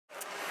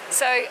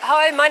So,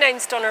 hi, my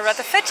name's Donna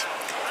Rutherford.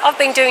 I've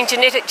been doing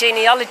genetic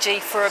genealogy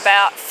for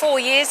about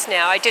 4 years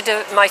now. I did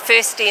my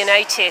first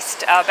DNA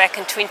test back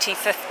in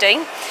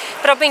 2015,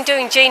 but I've been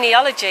doing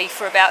genealogy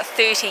for about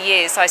 30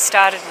 years. I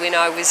started when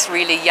I was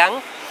really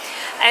young.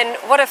 And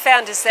what I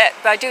found is that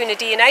by doing a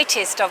DNA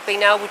test, I've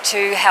been able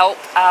to help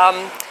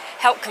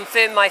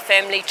confirm my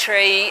family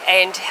tree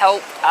and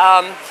help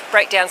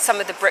break down some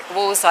of the brick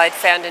walls I'd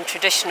found in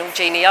traditional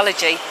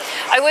genealogy.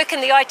 I work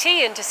in the IT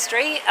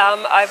industry.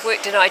 I've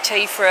worked in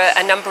IT for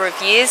a number of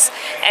years,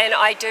 and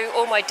I do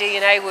all my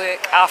DNA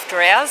work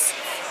after hours.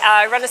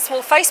 I run a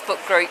small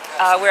Facebook group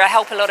where I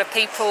help a lot of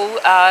people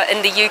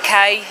in the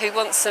UK who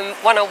want some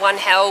one-on-one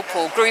help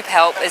or group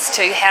help as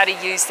to how to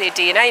use their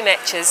DNA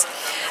matches.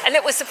 And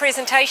that was the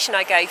presentation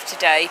I gave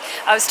today.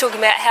 I was talking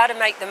about how to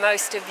make the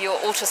most of your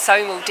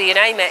autosomal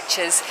DNA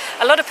matches.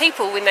 A lot of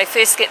people, when they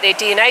first get their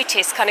DNA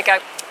test, kind of go,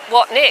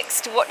 what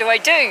next? What do I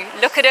do?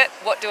 Look at it,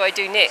 what do I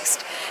do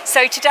next?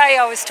 So today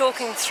I was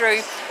talking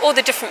through all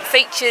the different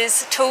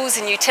features, tools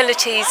and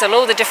utilities on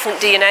all the different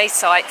DNA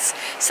sites,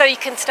 so you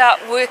can start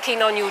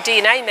working on your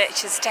DNA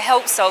matches to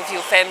help solve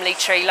your family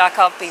tree like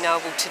I've been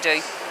able to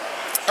do.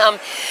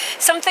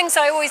 Some things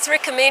I always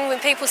recommend when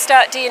people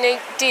start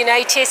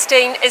DNA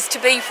testing is to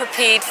be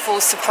prepared for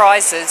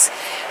surprises.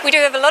 We do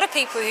have a lot of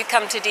people who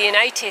come to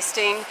DNA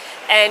testing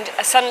and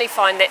suddenly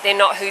find that they're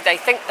not who they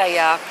think they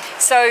are.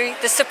 So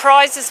the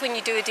surprises when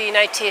you do a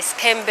DNA test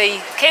can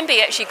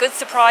be actually good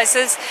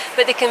surprises,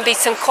 but there can be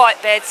some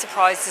quite bad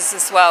surprises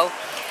as well.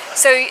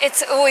 So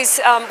it's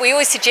always, we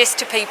always suggest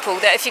to people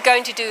that if you're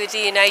going to do a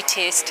DNA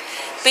test,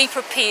 be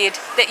prepared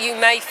that you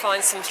may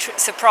find some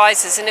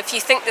surprises, and if you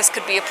think this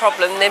could be a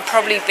problem, then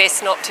probably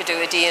best not to do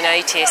a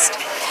DNA test.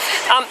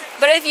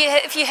 But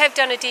if you have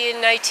done a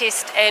DNA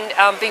test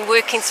and been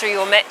working through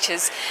your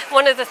matches,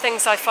 one of the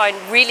things I find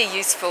really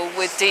useful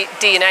with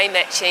DNA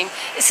matching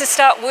is to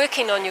start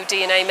working on your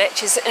DNA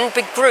matches in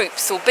big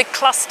groups or big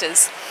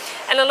clusters.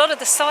 And a lot of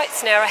the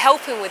sites now are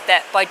helping with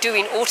that by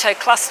doing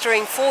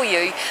auto-clustering for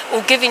you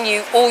or giving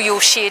you all your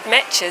shared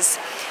matches.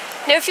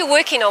 Now, if you're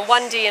working on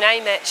one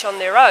DNA match on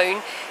their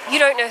own, you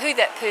don't know who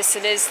that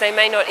person is. They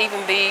may not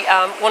even be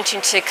wanting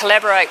to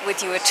collaborate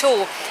with you at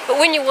all. But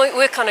when you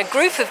work on a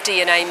group of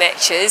DNA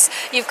matches,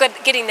 you've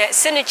got getting that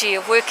synergy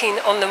of working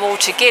on them all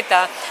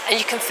together, and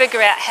you can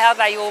figure out how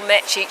they all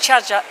match each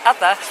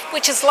other,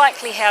 which is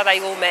likely how they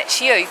all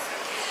match you.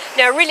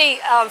 Now, a really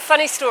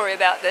funny story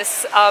about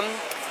this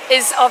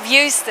is I've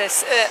used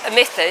this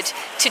method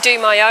to do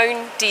my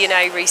own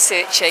DNA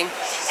researching,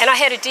 and I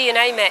had a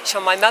DNA match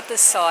on my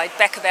mother's side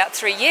back about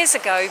 3 years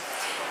ago,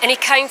 and he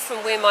came from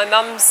where my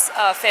mum's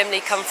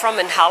family come from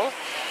in Hull.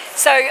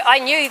 So I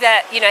knew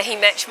that he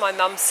matched my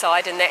mum's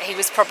side and that he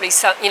was probably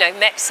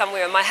matched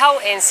somewhere in my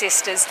Hull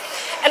ancestors.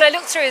 And I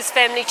looked through his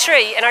family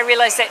tree and I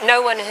realised that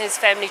no one in his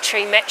family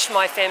tree matched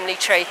my family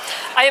tree.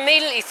 I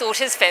immediately thought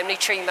his family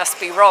tree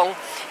must be wrong,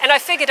 and I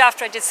figured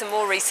after I did some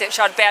more research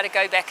I'd better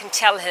go back and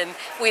tell him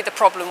where the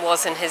problem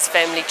was in his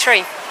family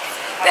tree.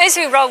 But as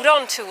we rolled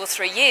on 2 or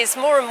 3 years,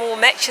 more and more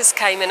matches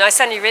came, and I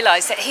suddenly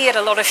realised that he had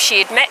a lot of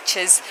shared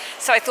matches.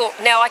 So I thought,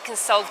 now I can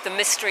solve the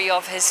mystery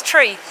of his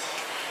tree.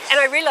 And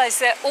I realised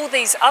that all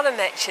these other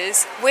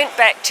matches went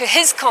back to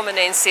his common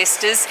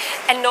ancestors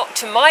and not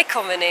to my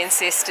common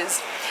ancestors.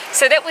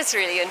 So that was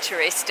really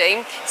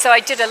interesting. So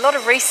I did a lot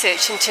of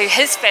research into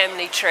his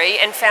family tree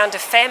and found a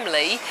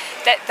family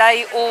that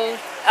they all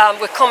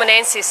were common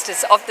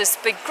ancestors of this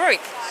big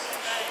group.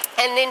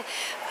 And then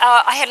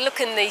I had a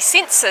look in the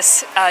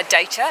census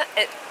data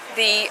at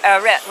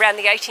around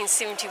the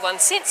 1871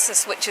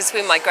 census, which is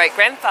when my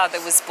great-grandfather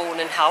was born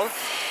in Hull.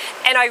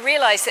 And I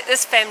realised that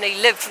this family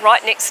lived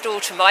right next door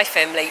to my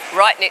family,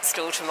 right next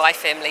door to my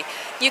family.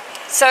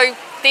 So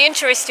the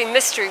interesting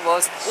mystery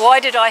was, why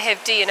did I have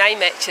DNA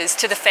matches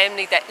to the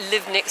family that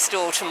lived next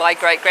door to my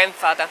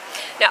great-grandfather?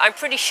 Now, I'm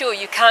pretty sure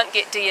you can't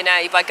get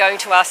DNA by going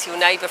to ask your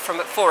neighbour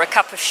for a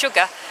cup of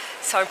sugar,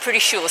 so I'm pretty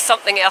sure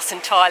something else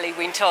entirely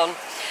went on.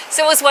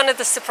 So it was one of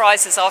the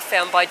surprises I've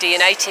found by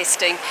DNA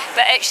testing,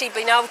 but actually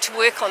being able to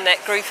work on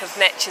that group of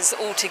matches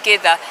all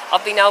together,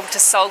 I've been able to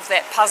solve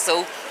that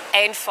puzzle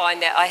and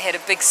find that I had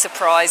a big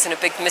surprise and a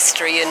big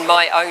mystery in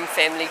my own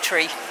family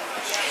tree.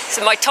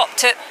 So my top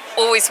tip,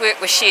 always work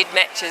with shared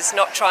matches,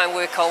 not try and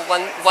work on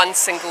one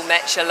single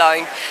match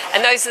alone.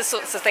 And those are the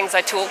sorts of things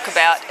I talk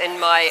about in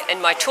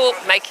my talk,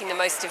 making the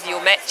most of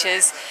your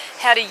matches,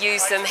 how to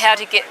use them, how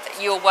to get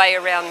your way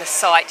around the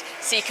site,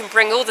 so you can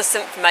bring all this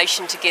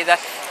information together,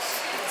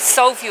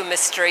 solve your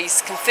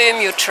mysteries,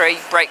 confirm your tree,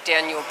 break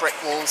down your brick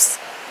walls.